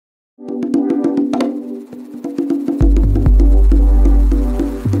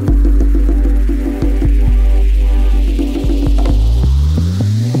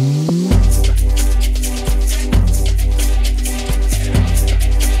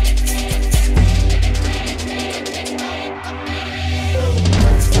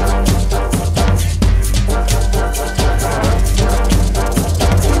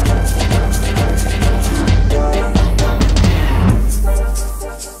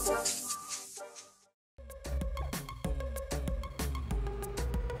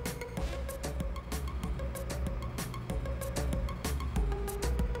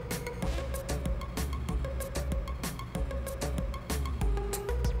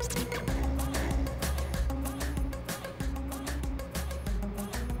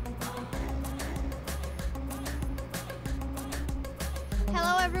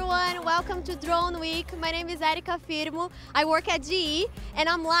Hello everyone, welcome to Drone Week. My name is Erika Firmo. I work at GE and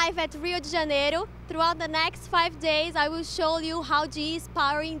I'm live at Rio de Janeiro. Throughout the next 5 days, I will show you how GE is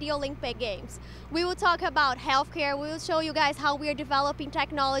powering the Olympic Games. We will talk about healthcare. We will show you guys how we are developing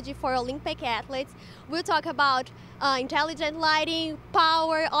technology for Olympic athletes. We'll talk about intelligent lighting,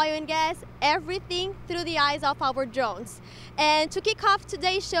 power, oil and gas, everything through the eyes of our drones. And to kick off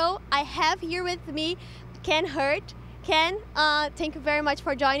today's show, I have here with me Ken Hurt. Ken, thank you very much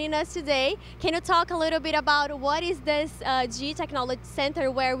for joining us today. Can you talk a little bit about what is this GE Technology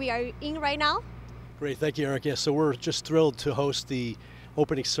Center where we are in right now? Great, thank you, Eric. Yeah, so we're just thrilled to host the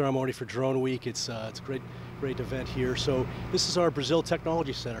opening ceremony for Drone Week. It's a great event here. So this is our Brazil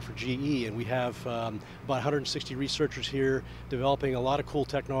Technology Center for GE, and we have about 160 researchers here developing a lot of cool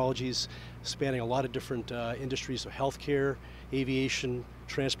technologies spanning a lot of different industries of healthcare, aviation,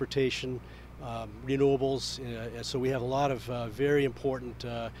 transportation, renewables, so we have a lot of very important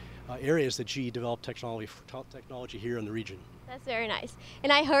areas that GE developed technology here in the region. That's very nice.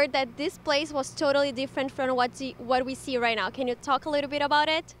 And I heard that this place was totally different from what we see right now. Can you talk a little bit about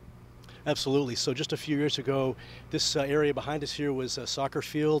it? Absolutely. So just a few years ago, this area behind us here was a soccer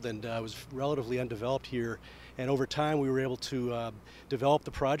field and was relatively undeveloped here. And over time, we were able to develop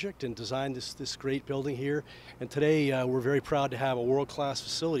the project and design this great building here. And today, we're very proud to have a world-class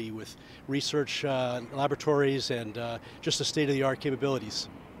facility with research laboratories and just the state-of-the-art capabilities.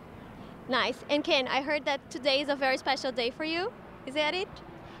 Nice. And Ken, I heard that today is a very special day for you. Is that it?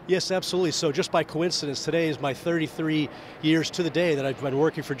 Yes, absolutely. So just by coincidence, today is my 33 years to the day that I've been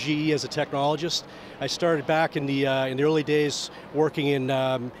working for GE as a technologist. I started back in the early days working in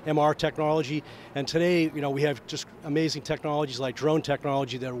MR technology, and today, we have just amazing technologies like drone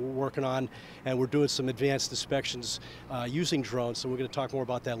technology that we're working on, and we're doing some advanced inspections using drones. So we're going to talk more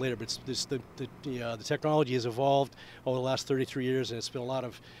about that later. But the technology has evolved over the last 33 years, and it's been a lot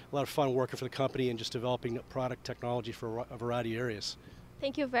of fun working for the company and just developing product technology for a variety of areas.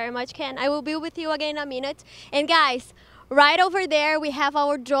 Thank you very much, Ken. I will be with you again in a minute. And guys, right over there, we have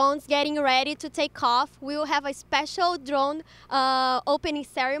our drones getting ready to take off. We will have a special drone opening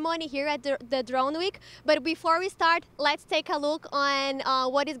ceremony here at the Drone Week. But before we start, let's take a look on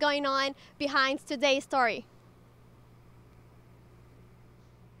what is going on behind today's story.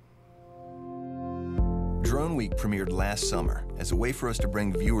 Drone Week premiered last summer as a way for us to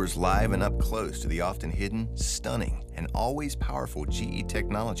bring viewers live and up close to the often hidden, stunning, and always powerful GE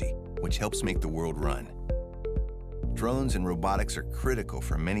technology, which helps make the world run. Drones and robotics are critical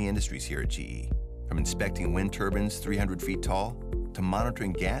for many industries here at GE, from inspecting wind turbines 300 feet tall to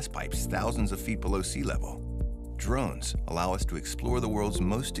monitoring gas pipes thousands of feet below sea level. Drones allow us to explore the world's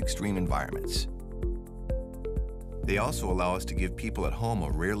most extreme environments. They also allow us to give people at home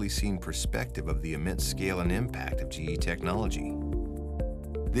a rarely seen perspective of the immense scale and impact of GE technology.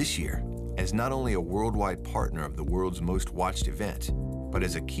 This year, as not only a worldwide partner of the world's most watched event, but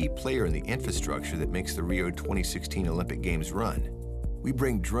as a key player in the infrastructure that makes the Rio 2016 Olympic Games run, we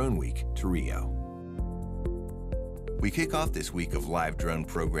bring Drone Week to Rio. We kick off this week of live drone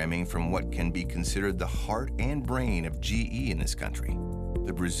programming from what can be considered the heart and brain of GE in this country,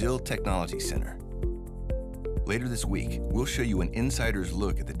 the Brazil Technology Center. Later this week, we'll show you an insider's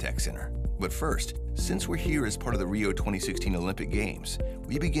look at the Tech Center. But first, since we're here as part of the Rio 2016 Olympic Games,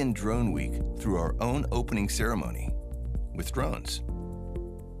 we begin Drone Week through our own opening ceremony with drones.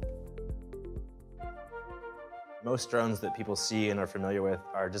 Most drones that people see and are familiar with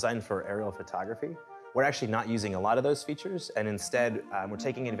are designed for aerial photography. We're actually not using a lot of those features, and instead we're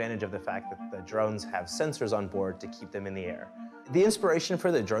taking advantage of the fact that the drones have sensors on board to keep them in the air. The inspiration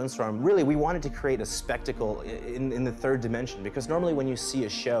for the drone swarm, really, we wanted to create a spectacle in the third dimension, because normally when you see a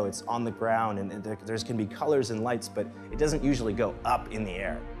show, it's on the ground and there can be colors and lights, but it doesn't usually go up in the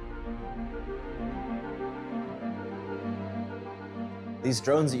air. These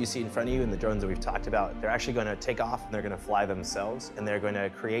drones that you see in front of you and the drones that we've talked about, they're actually going to take off and they're going to fly themselves, and they're going to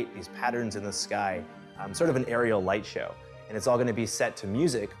create these patterns in the sky, sort of an aerial light show. And it's all going to be set to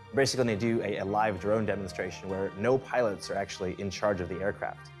music. We're basically going to do a live drone demonstration where no pilots are actually in charge of the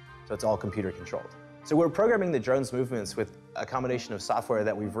aircraft. So it's all computer controlled. So we're programming the drone's movements with a combination of software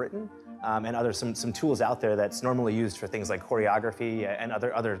that we've written and some tools out there that's normally used for things like choreography and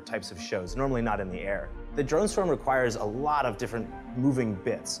other types of shows, normally not in the air. The drone swarm requires a lot of different moving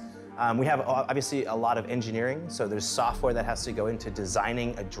bits. We have obviously a lot of engineering, so there's software that has to go into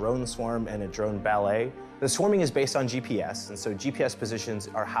designing a drone swarm and a drone ballet. The swarming is based on GPS, and so GPS positions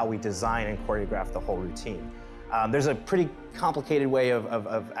are how we design and choreograph the whole routine. There's a pretty complicated way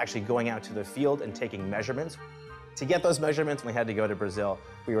of actually going out to the field and taking measurements. To get those measurements, we had to go to Brazil.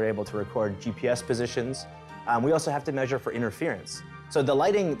 We were able to record GPS positions. We also have to measure for interference. So the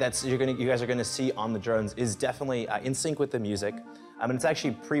lighting that you guys are going to see on the drones is definitely in sync with the music, and it's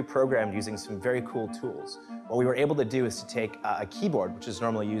actually pre-programmed using some very cool tools. What we were able to do is to take a keyboard, which is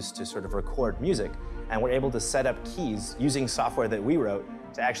normally used to sort of record music, and we're able to set up keys using software that we wrote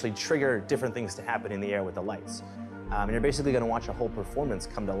to actually trigger different things to happen in the air with the lights. And you're basically going to watch a whole performance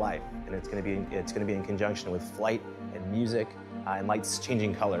come to life, and it's going to be in conjunction with flight and music and lights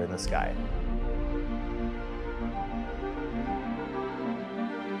changing color in the sky.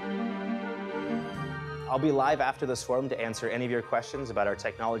 I'll be live after the swarm to answer any of your questions about our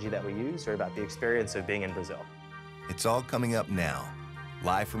technology that we use or about the experience of being in Brazil. It's all coming up now,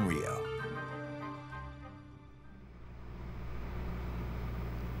 live from Rio.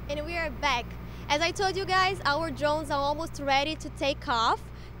 And we are back. As I told you guys, our drones are almost ready to take off.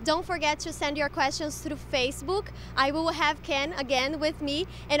 Don't forget to send your questions through Facebook. I will have Ken again with me,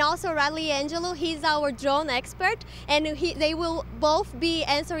 and also Radley Angelo. He's our drone expert, and they will both be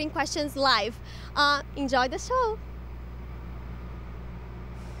answering questions live. Enjoy the show.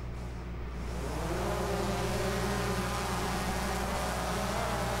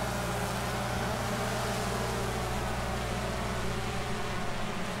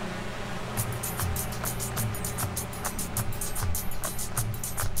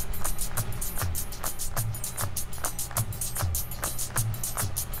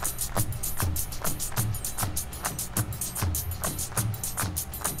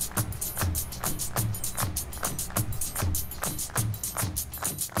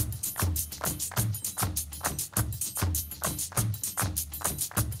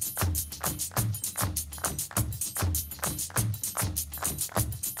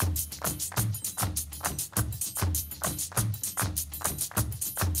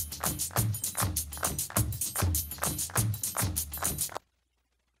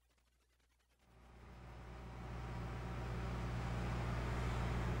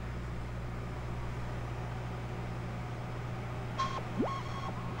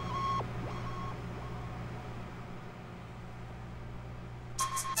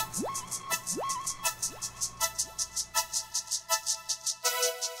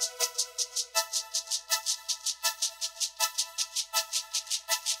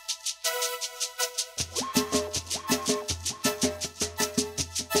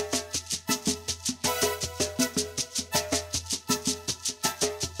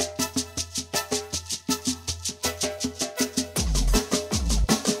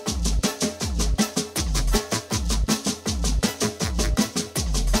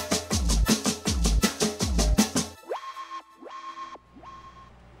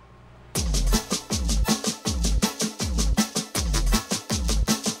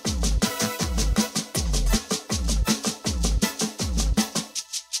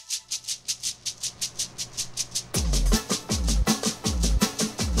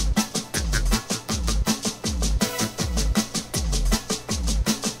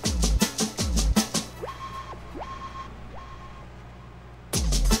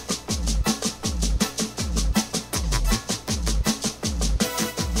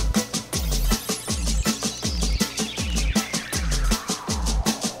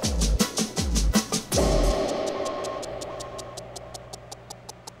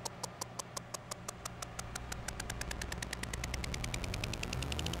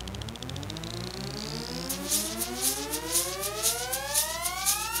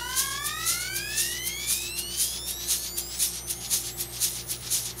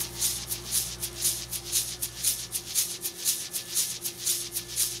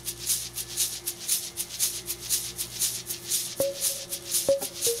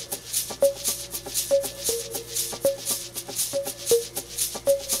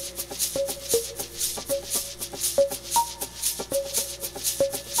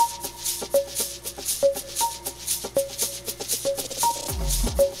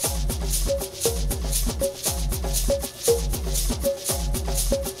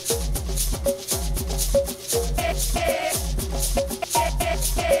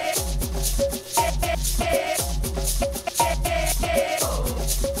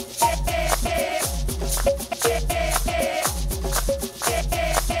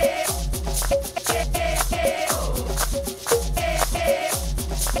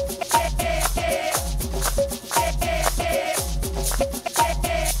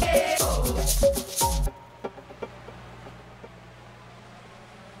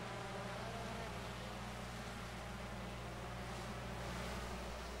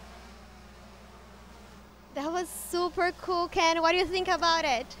 super cool, Ken. What do you think about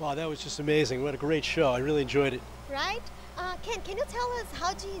it? Wow, that was just amazing. What a great show. I really enjoyed it. Right? Ken, can you tell us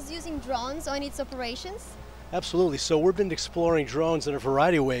how GE is using drones on its operations? Absolutely. So we've been exploring drones in a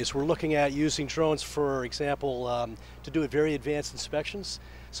variety of ways. We're looking at using drones, for example, to do very advanced inspections.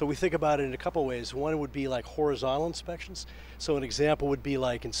 So we think about it in a couple ways. One would be like horizontal inspections. So an example would be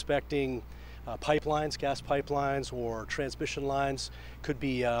like inspecting pipelines, gas pipelines, or transmission lines. Could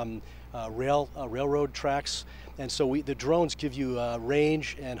be railroad tracks. And so the drones give you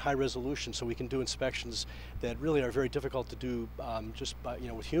range and high resolution, so we can do inspections that really are very difficult to do just by,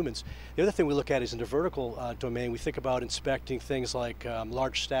 with humans. The other thing we look at is in the vertical domain. We think about inspecting things like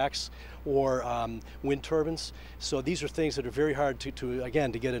large stacks or wind turbines. So these are things that are very hard to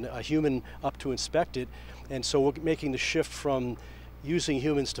get a human up to inspect it. And so we're making the shift from using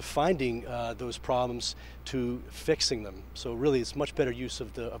humans to finding those problems to fixing them. So really it's much better use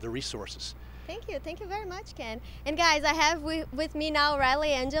of the resources. Thank you very much, Ken. And guys, I have with me now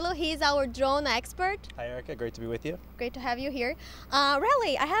Riley Angelo. He's our drone expert. Hi Erica, great to be with you. Great to have you here.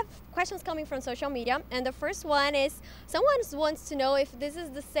 Riley, I have questions coming from social media, and the first one is, someone wants to know if this is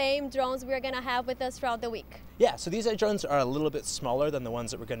the same drones we're gonna have with us throughout the week. Yeah, so these drones are a little bit smaller than the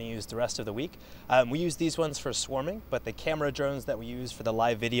ones that we're going to use the rest of the week. We use these ones for swarming, but the camera drones that we use for the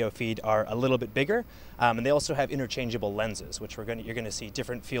live video feed are a little bit bigger, and they also have interchangeable lenses, which you're going to see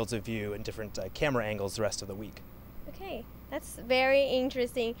different fields of view and different camera angles the rest of the week. Okay, that's very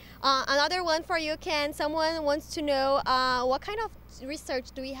interesting. Another one for you, Ken. Someone wants to know what kind of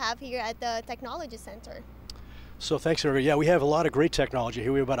research do we have here at the Technology Center? So thanks, everybody. Yeah, we have a lot of great technology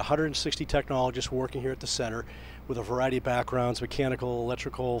here. We have about 160 technologists working here at the center with a variety of backgrounds: mechanical,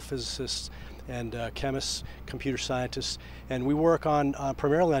 electrical, physicists, and chemists, computer scientists. And we work on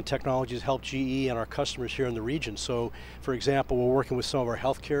primarily on technologies to help GE and our customers here in the region. So, for example, we're working with some of our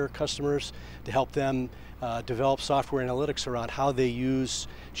healthcare customers to help them develop software analytics around how they use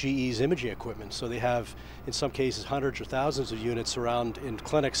GE's imaging equipment. So they have, in some cases, hundreds or thousands of units around in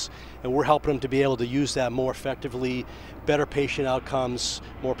clinics, and we're helping them to be able to use that more effectively, better patient outcomes,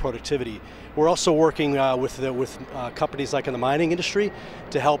 more productivity. We're also working with companies like in the mining industry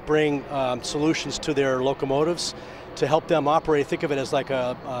to help bring solutions to their locomotives to help them operate. Think of it as like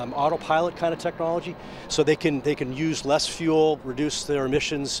a autopilot kind of technology, so they can use less fuel, reduce their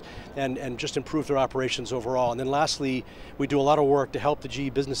emissions, and just improve their operations overall. And then lastly, we do a lot of work to help the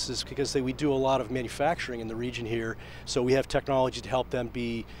GE businesses because we do a lot of manufacturing in the region here, so we have technology to help them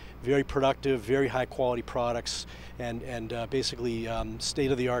be very productive, very high quality products, and basically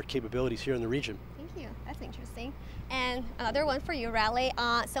state-of-the-art capabilities here in the region. Thank you, that's interesting. And another one for you, Riley.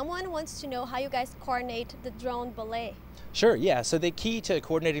 Someone wants to know how you guys coordinate the drone ballet. Sure, yeah, so the key to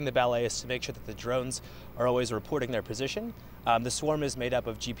coordinating the ballet is to make sure that the drones are always reporting their position. The swarm is made up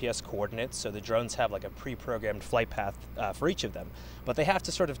of GPS coordinates, so the drones have like a pre-programmed flight path for each of them. But they have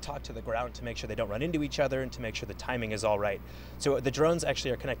to sort of talk to the ground to make sure they don't run into each other and to make sure the timing is all right. So the drones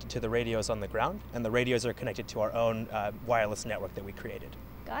actually are connected to the radios on the ground, and the radios are connected to our own wireless network that we created.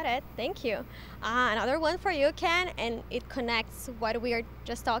 Got it, thank you. Another one for you, Ken, and it connects what we are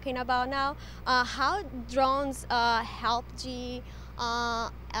just talking about now. How drones help GE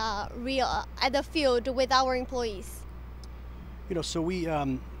at the field with our employees? So we've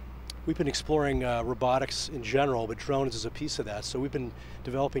been exploring robotics in general, but drones is a piece of that. So we've been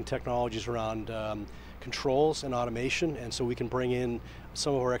developing technologies around controls and automation, and so we can bring in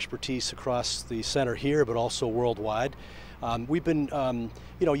some of our expertise across the center here, but also worldwide. We've been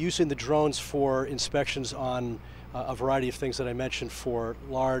using the drones for inspections on a variety of things that I mentioned for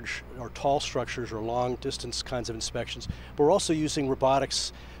large or tall structures or long distance kinds of inspections, but we're also using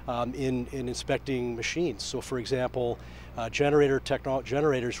robotics in inspecting machines. So for example,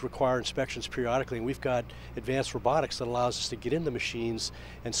 generators require inspections periodically, and we've got advanced robotics that allows us to get in the machines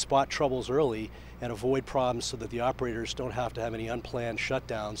and spot troubles early and avoid problems so that the operators don't have to have any unplanned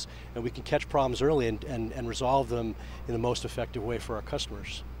shutdowns, and we can catch problems early and resolve them in the most effective way for our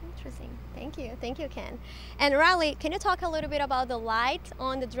customers. Interesting. Thank you, Ken. And Riley, can you talk a little bit about the light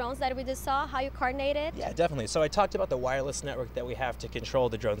on the drones that we just saw, how you coordinate it? Yeah, definitely. So I talked about the wireless network that we have to control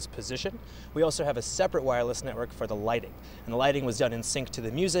the drone's position. We also have a separate wireless network for the lighting. And the lighting was done in sync to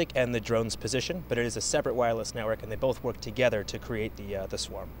the music and the drone's position, but it is a separate wireless network, and they both work together to create the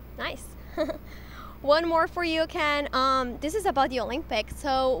swarm. Nice. One more for you, Ken. This is about the Olympics.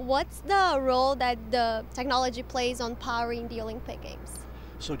 So what's the role that the technology plays on powering the Olympic Games?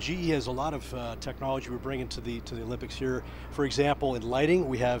 So GE has a lot of technology we're bringing to the Olympics here. For example, in lighting,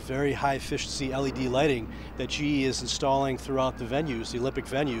 we have very high efficiency LED lighting that GE is installing throughout the venues, the Olympic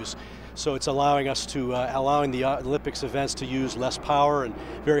venues. So it's allowing us to, allowing the Olympics events to use less power and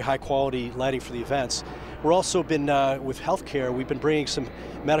very high quality lighting for the events. We're also been, with healthcare, we've been bringing some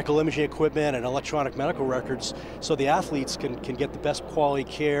medical imaging equipment and electronic medical records so the athletes can get the best quality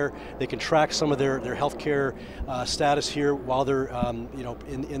care. They can track some of their healthcare status here while they're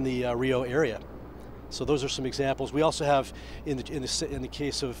in the Rio area. So those are some examples. We also have, in the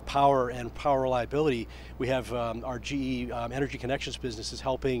case of power and power reliability, we have our GE Energy Connections business is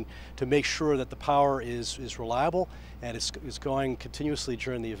helping to make sure that the power is reliable and is going continuously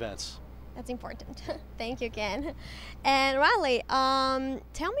during the events. That's important. Thank you, Ken. And Riley,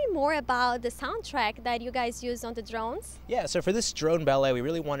 tell me more about the soundtrack that you guys used on the drones. Yeah, so for this drone ballet, we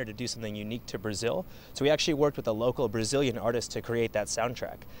really wanted to do something unique to Brazil. So we actually worked with a local Brazilian artist to create that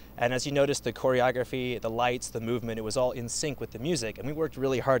soundtrack. And as you noticed, the choreography, the lights, the movement, it was all in sync with the music, and we worked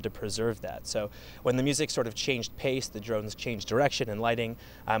really hard to preserve that. So when the music sort of changed pace, the drones changed direction and lighting,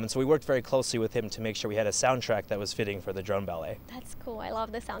 and so we worked very closely with him to make sure we had a soundtrack that was fitting for the drone ballet. That's cool. I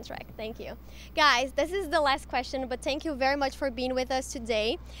love the soundtrack. Thank you. Guys, this is the last question, but thank you very much for being with us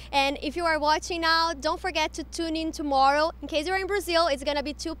today. And if you are watching now, don't forget to tune in tomorrow. In case you're in Brazil, it's going to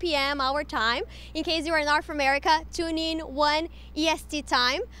be 2 p.m. our time. In case you're in North America, tune in 1 EST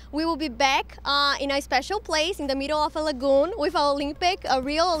time. We will be back in a special place in the middle of a lagoon with a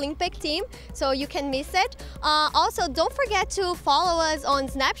real Olympic team, so you can miss it. Also, don't forget to follow us on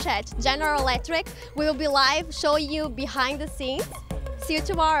Snapchat, General Electric. We will be live showing you behind the scenes. See you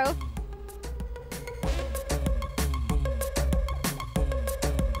tomorrow.